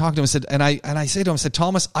 and I'm talking to him, and I say to him, I said,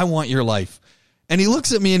 Thomas, I want your life. And he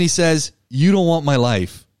looks at me and he says, you don't want my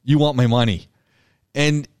life. You want my money.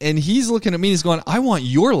 And he's looking at me and he's going, I want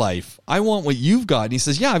your life. I want what you've got. And he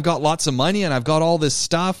says, yeah, I've got lots of money and I've got all this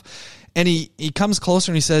stuff. And he comes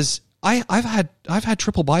closer and he says, I've had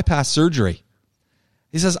triple bypass surgery.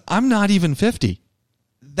 He says, I'm not even 50.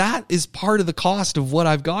 That is part of the cost of what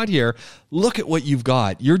I've got here. Look at what you've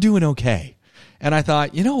got. You're doing okay. And I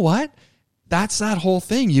thought, you know what? That's that whole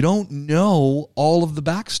thing. You don't know all of the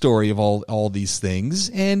backstory of all these things,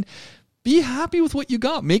 and be happy with what you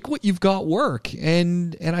got. Make what you've got work.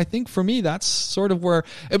 And I think for me, that's sort of where,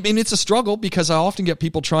 I mean, it's a struggle, because I often get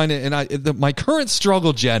people trying to, and my current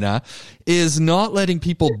struggle, Jenna, is not letting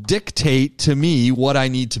people dictate to me what I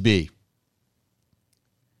need to be.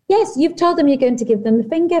 Yes, you've told them you're going to give them the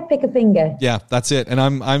finger. Pick a finger. Yeah, that's it. And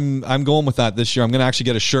I'm going with that this year. I'm going to actually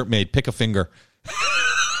get a shirt made. Pick a finger.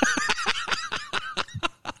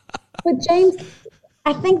 But James,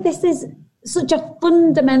 I think this is such a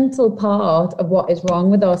fundamental part of what is wrong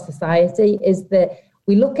with our society, is that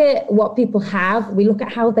we look at what people have, we look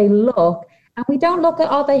at how they look, and we don't look at,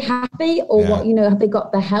 are they happy, or what, have they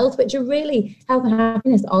got their health, which are really, health and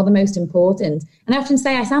happiness are the most important. And I often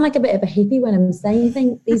say I sound like a bit of a hippie when I'm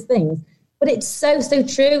saying these things, but it's so, so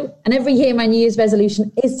true. And every year my New Year's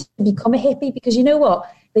resolution is to become a hippie, because you know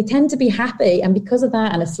what? They tend to be happy, and because of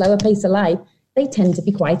that and a slower pace of life, they tend to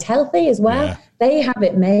be quite healthy as well. Yeah. They have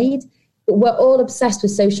it made. But we're all obsessed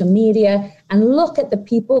with social media, and look at the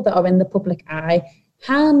people that are in the public eye.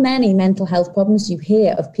 How many mental health problems you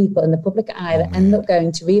hear of people in the public eye that end up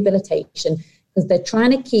going to rehabilitation because they're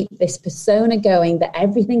trying to keep this persona going that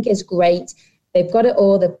everything is great. They've got it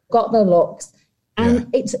all. They've got the looks. And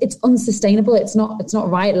it's unsustainable. It's not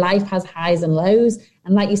right. Life has highs and lows.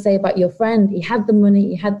 And like you say about your friend, he had the money,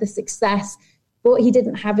 he had the success, but he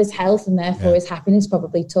didn't have his health, and therefore his happiness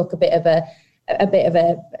probably took a bit of a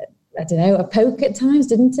I don't know, a poke at times,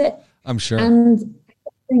 didn't it? I'm sure. And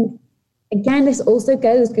I think, again, this also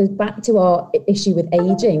goes back to our issue with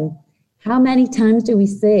aging. How many times do we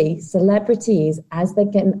see celebrities, as they're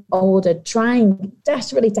getting older, trying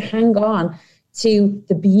desperately to hang on to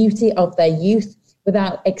the beauty of their youth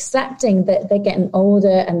without accepting that they're getting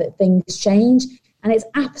older and that things change? And it's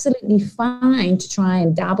absolutely fine to try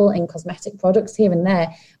and dabble in cosmetic products here and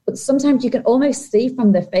there. But sometimes you can almost see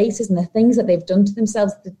from their faces and the things that they've done to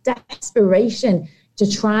themselves, the desperation to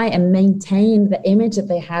try and maintain the image that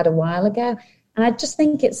they had a while ago. And I just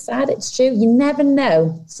think it's sad. It's true. You never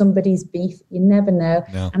know somebody's beef. You never know.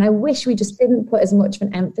 No. And I wish we just didn't put as much of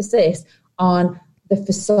an emphasis on the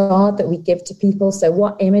facade that we give to people. So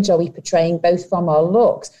what image are we portraying, both from our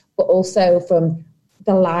looks, but also from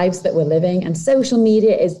the lives that we're living? And social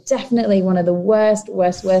media is definitely one of the worst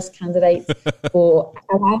candidates for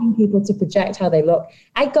allowing people to project how they look.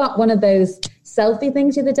 I got one of those selfie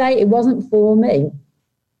things the other day. It wasn't for me,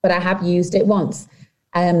 but I have used it once.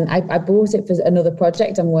 I bought it for another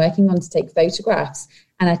project I'm working on to take photographs.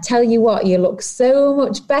 And I tell you what, you look so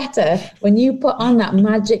much better when you put on that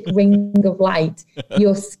magic ring of light.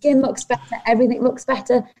 Your skin looks better, everything looks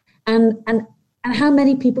better. And how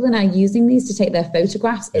many people are now using these to take their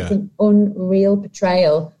photographs? Yeah. It's an unreal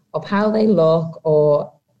portrayal of how they look,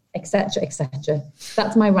 or et cetera, et cetera.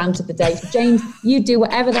 That's my rant of the day. So James, you do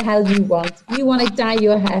whatever the hell you want. You want to dye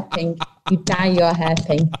your hair pink, you dye your hair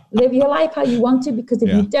pink. Live your life how you want to, because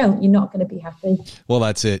if you don't, you're not going to be happy. Well,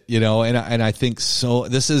 that's it. And I think so.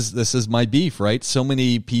 This is my beef, right? So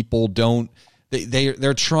many people don't.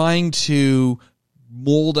 They're trying to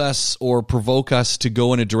mold us or provoke us to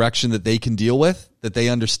go in a direction that they can deal with, that they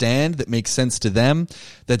understand, that makes sense to them,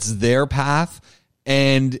 that's their path.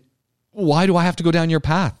 And why do I have to go down your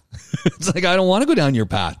path? It's like, I don't want to go down your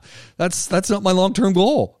path. That's not my long-term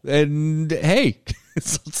goal. And hey,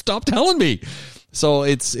 stop telling me. So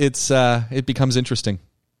it becomes interesting.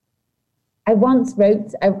 I once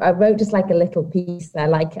wrote just like a little piece. I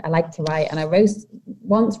like to write, and I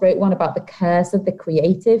once wrote one about the curse of the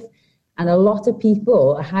creative. And a lot of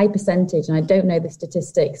people, a high percentage, and I don't know the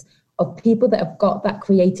statistics, of people that have got that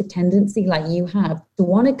creative tendency like you have, to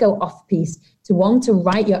want to go off-piste, to want to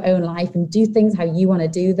write your own life and do things how you want to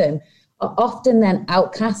do them, are often then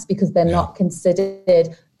outcasts because they're not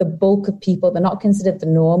considered the bulk of people. They're not considered the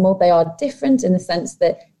normal. They are different in the sense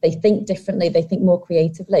that they think differently, they think more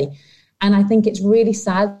creatively. And I think it's really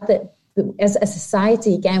sad that as a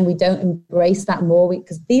society, again, we don't embrace that more,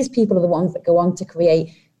 because these people are the ones that go on to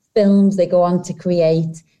create films, they go on to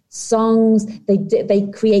create songs, they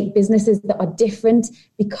create businesses that are different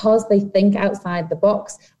because they think outside the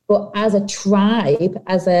box. But as a tribe,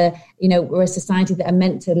 we're a society that are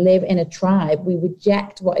meant to live in a tribe, we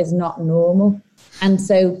reject what is not normal. And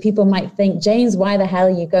so people might think, James, why the hell are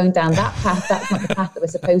you going down that path? That's not the path that we're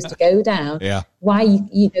supposed to go down. Yeah. Why,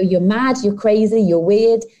 you're mad, you're crazy, you're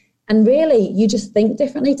weird. And really, you just think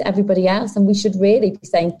differently to everybody else. And we should really be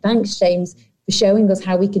saying, thanks, James, for showing us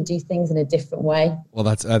how we could do things in a different way. Well,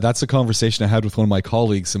 that's a conversation I had with one of my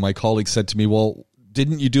colleagues. And my colleague said to me, well,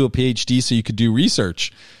 didn't you do a PhD so you could do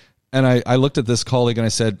research? And I looked at this colleague and I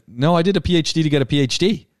said, no, I did a PhD to get a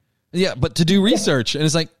PhD. Yeah, but to do research. And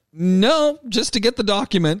it's like, no, just to get the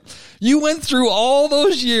document. You went through all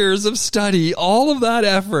those years of study, all of that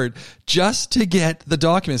effort just to get the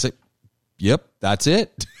document. It's like, yep, that's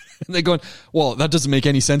it. And they're going, well, that doesn't make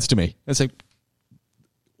any sense to me. It's like,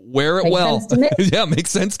 wear it well. Yeah,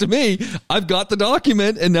 makes sense to me. I've got the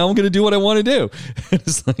document and now I'm going to do what I want to do.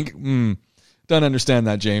 It's like, don't understand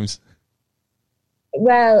that, James.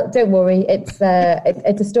 Well, don't worry. It's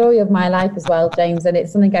a story of my life as well, James, and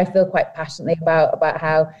it's something I feel quite passionately about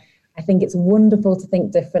how I think it's wonderful to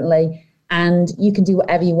think differently, and you can do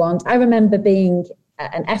whatever you want. I remember being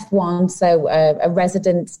an F1, so a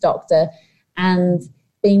resident doctor, and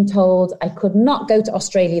being told I could not go to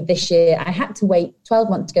Australia this year. I had to wait 12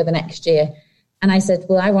 months to go the next year. And I said,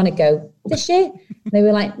 well, I want to go this year. They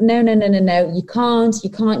were like, no, you can't,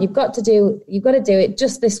 you've got to do it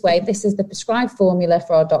just this way. This is the prescribed formula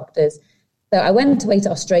for our doctors. So I went away to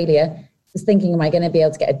Australia, was thinking, am I going to be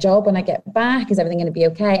able to get a job when I get back? Is everything going to be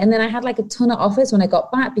okay? And then I had like a ton of offers when I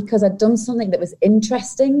got back because I'd done something that was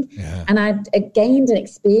interesting. Yeah. And I'd gained an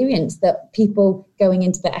experience that people going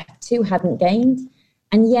into the F2 hadn't gained.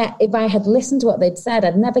 And yet, if I had listened to what they'd said,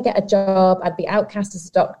 I'd never get a job. I'd be outcast as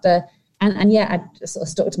a doctor. And yet I sort of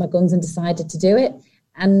stuck to my guns and decided to do it.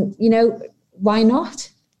 And, why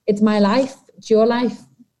not? It's my life. It's your life.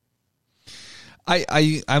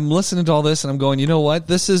 I'm listening to all this and I'm going, you know what?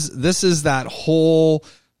 This is that whole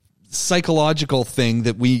psychological thing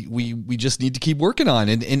that we just need to keep working on.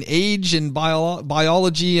 And age and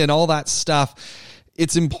biology and all that stuff,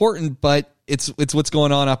 it's important, but it's what's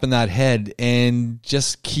going on up in that head, and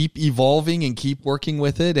just keep evolving and keep working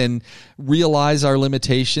with it and realize our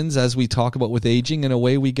limitations as we talk about with aging, and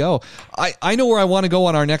away we go. I know where I want to go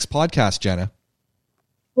on our next podcast, Jenna.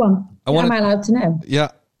 Well, am I allowed to know? Yeah.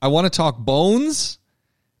 I want to talk bones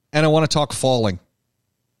and I want to talk falling.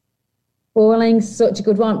 Falling's such a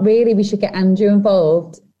good one. Really, we should get Andrew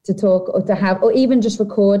involved to talk or even just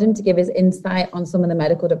record him to give his insight on some of the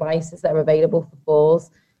medical devices that are available for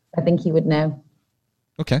falls. I think he would know.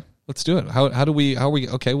 Okay, let's do it. How are we?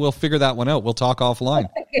 Okay, we'll figure that one out. We'll talk offline.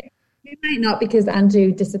 It might not, because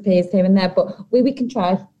Andrew disappears here and there, but we can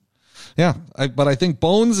try. Yeah, but I think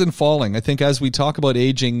bones and falling, I think as we talk about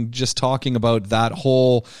aging, just talking about that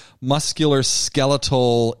whole muscular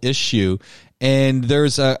skeletal issue. And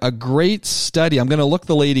there's a great study. I'm going to look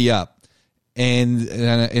the lady up. And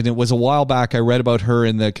it was a while back. I read about her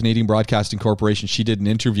in the Canadian Broadcasting Corporation. She did an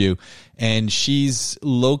interview, and she's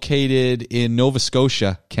located in Nova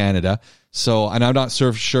Scotia, Canada. So, and I'm not sure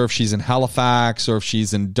if she's in Halifax or if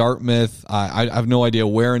she's in Dartmouth. I have no idea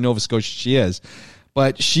where in Nova Scotia she is,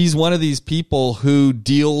 but she's one of these people who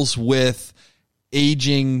deals with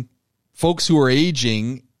aging, folks who are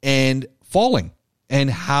aging and falling, and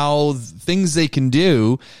how things they can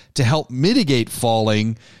do to help mitigate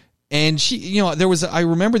falling. And she, I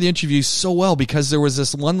remember the interview so well because there was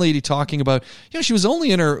this one lady talking about, she was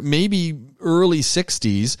only in her maybe early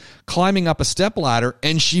 60s climbing up a stepladder,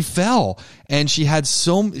 and she fell, and she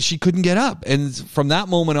couldn't get up. And from that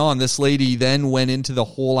moment on, this lady then went into the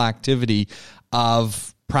whole activity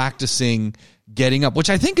of practicing getting up, which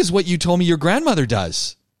I think is what you told me your grandmother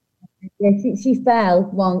does. Yeah, she fell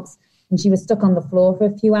once and she was stuck on the floor for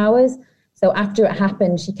a few hours. So after it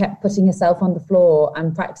happened, she kept putting herself on the floor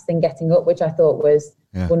and practicing getting up, which I thought was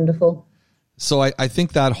wonderful. So I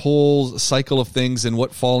think that whole cycle of things and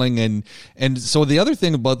what falling and so the other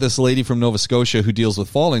thing about this lady from Nova Scotia who deals with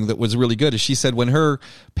falling that was really good is she said when her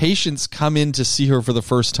patients come in to see her for the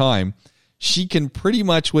first time, she can pretty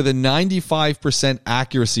much with a 95%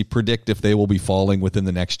 accuracy predict if they will be falling within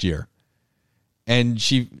the next year. And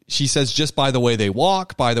she says, just by the way they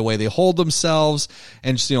walk, by the way they hold themselves,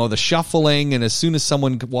 and the shuffling. And as soon as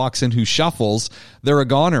someone walks in who shuffles, they're a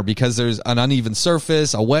goner because there's an uneven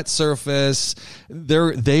surface, a wet surface.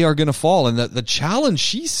 They are going to fall. And the challenge,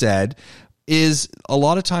 she said, is a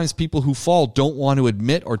lot of times people who fall don't want to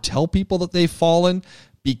admit or tell people that they've fallen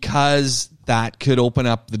because that could open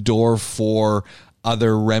up the door for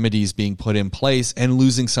other remedies being put in place and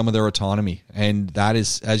losing some of their autonomy. And that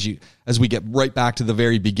is, as we get right back to the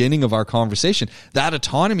very beginning of our conversation, that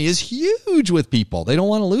autonomy is huge with people. They don't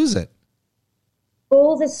want to lose it.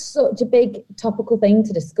 Falls is such a big topical thing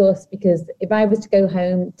to discuss, because if I was to go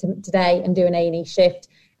home today and do an A&E shift,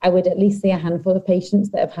 I would at least see a handful of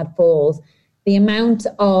patients that have had falls. The amount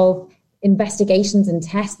of investigations and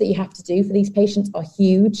tests that you have to do for these patients are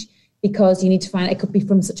huge, because you need to find, it could be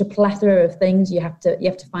from such a plethora of things. You have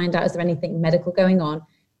to find out, is there anything medical going on?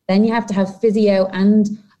 Then you have to have physio and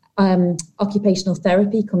occupational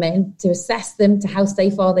therapy come in to assess them to how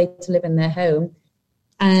safe are they to live in their home.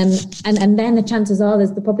 And then the chances are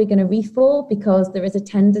they're probably going to refall, because there is a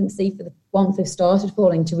tendency for once they've started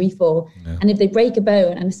falling to refall. Yeah. And if they break a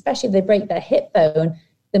bone, and especially if they break their hip bone,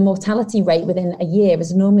 the mortality rate within a year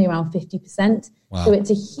is normally around 50%. Wow. So it's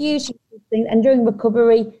a huge thing. And during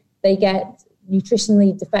recovery, they get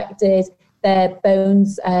nutritionally defected, their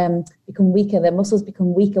bones become weaker, their muscles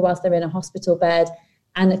become weaker whilst they're in a hospital bed.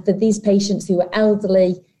 And for these patients who are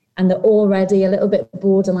elderly and they're already a little bit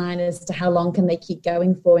borderline as to how long can they keep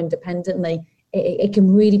going for independently, it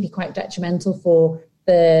can really be quite detrimental for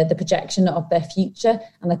the projection of their future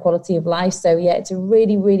and the quality of life. So yeah, it's a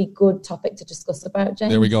really, really good topic to discuss about,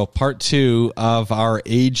 James. There we go. Part 2 of our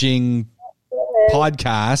aging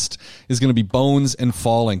podcast is going to be bones and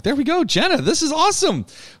falling. There we go, Jenna. This is awesome.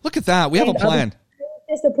 Look at that. We have a plan. I'm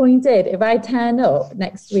disappointed if I turn up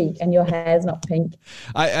next week and your hair's not pink.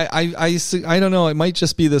 I don't know. It might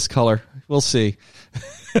just be this color. We'll see.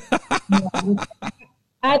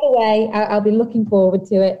 Either way, I'll be looking forward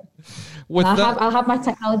to it. I'll have my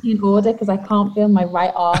technology in order, because I can't feel my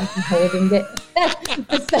right arm from holding it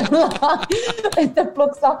for so long. The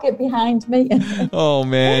plug socket behind me. Oh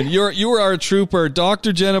man, you are our trooper.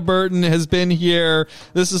 Dr. Jenna Burton has been here.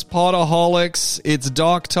 This is Podaholics. It's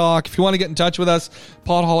Doc Talk. If you want to get in touch with us,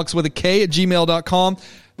 podaholics with a K @gmail.com.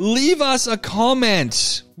 Leave us a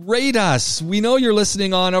comment. Rate us. We know you're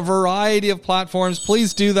listening on a variety of platforms.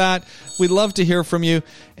 Please do that. We'd love to hear from you.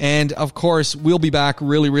 And, of course, we'll be back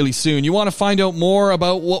really, really soon. You want to find out more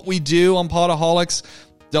about what we do on Podaholics?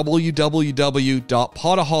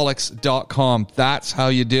 www.podaholics.com. That's how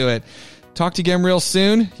you do it. Talk to you again real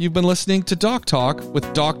soon. You've been listening to Doc Talk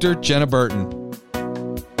with Dr. Jenna Burton.